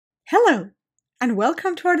Hello, and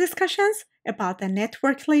welcome to our discussions about the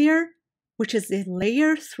network layer, which is the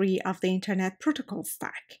layer 3 of the Internet Protocol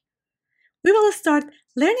stack. We will start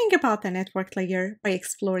learning about the network layer by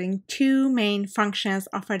exploring two main functions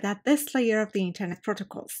offered at this layer of the Internet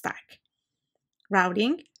Protocol stack: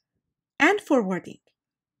 routing and forwarding.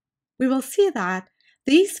 We will see that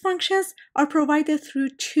these functions are provided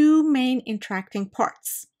through two main interacting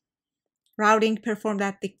parts: routing performed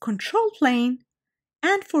at the control plane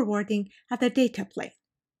and forwarding at the data plane.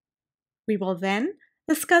 We will then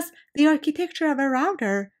discuss the architecture of a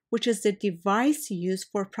router, which is the device used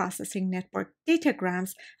for processing network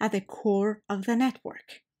datagrams at the core of the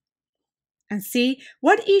network, and see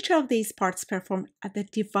what each of these parts perform at the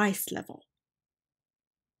device level.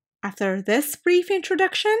 After this brief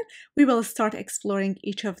introduction, we will start exploring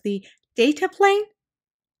each of the data plane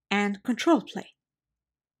and control plane.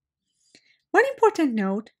 One important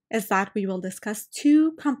note is that we will discuss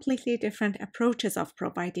two completely different approaches of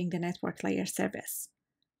providing the network layer service,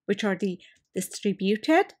 which are the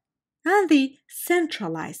distributed and the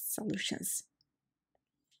centralized solutions.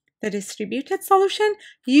 The distributed solution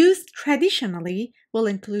used traditionally will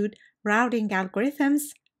include routing algorithms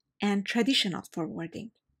and traditional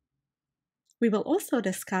forwarding. We will also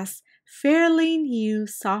discuss fairly new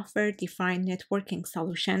software-defined networking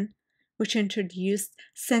solution, which introduced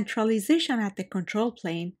centralization at the control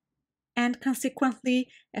plane and consequently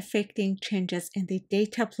affecting changes in the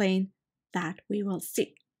data plane that we will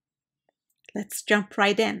see. Let's jump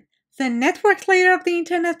right in. The network layer of the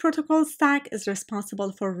Internet Protocol stack is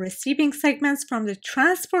responsible for receiving segments from the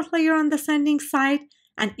transport layer on the sending side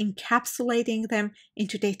and encapsulating them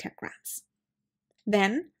into datagrams,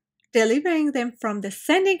 then delivering them from the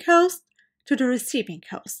sending host to the receiving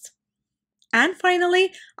host, and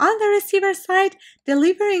finally, on the receiver side,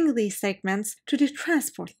 delivering these segments to the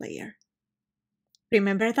transport layer.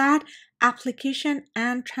 Remember that application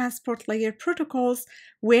and transport layer protocols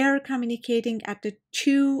were communicating at the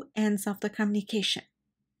two ends of the communication: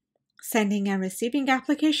 sending and receiving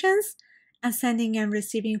applications and sending and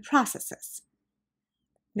receiving processes.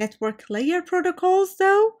 Network layer protocols,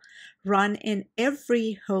 though, run in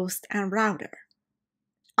every host and router.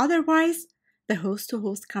 Otherwise, the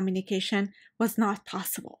host-to-host communication was not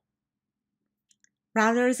possible.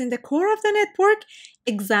 Routers in the core of the network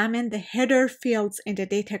examine the header fields in the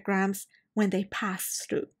datagrams when they pass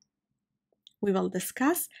through. We will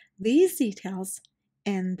discuss these details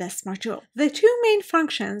in this module. The two main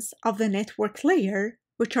functions of the network layer,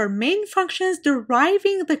 which are main functions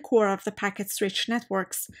deriving the core of the packet-switched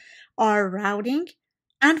networks, are routing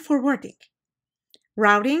and forwarding.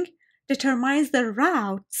 Routing determines the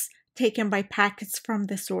routes taken by packets from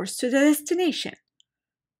the source to the destination.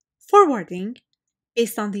 Forwarding,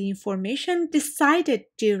 based on the information decided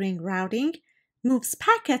during routing, moves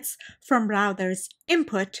packets from router's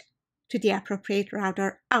input to the appropriate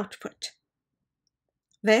router output.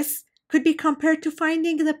 This could be compared to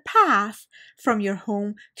finding the path from your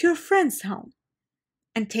home to your friend's home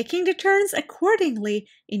and taking the turns accordingly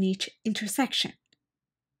in each intersection.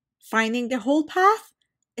 Finding the whole path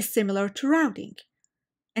is similar to routing,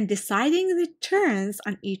 and deciding the turns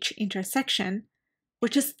on each intersection,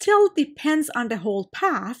 which still depends on the whole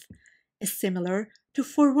path, is similar to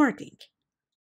forwarding.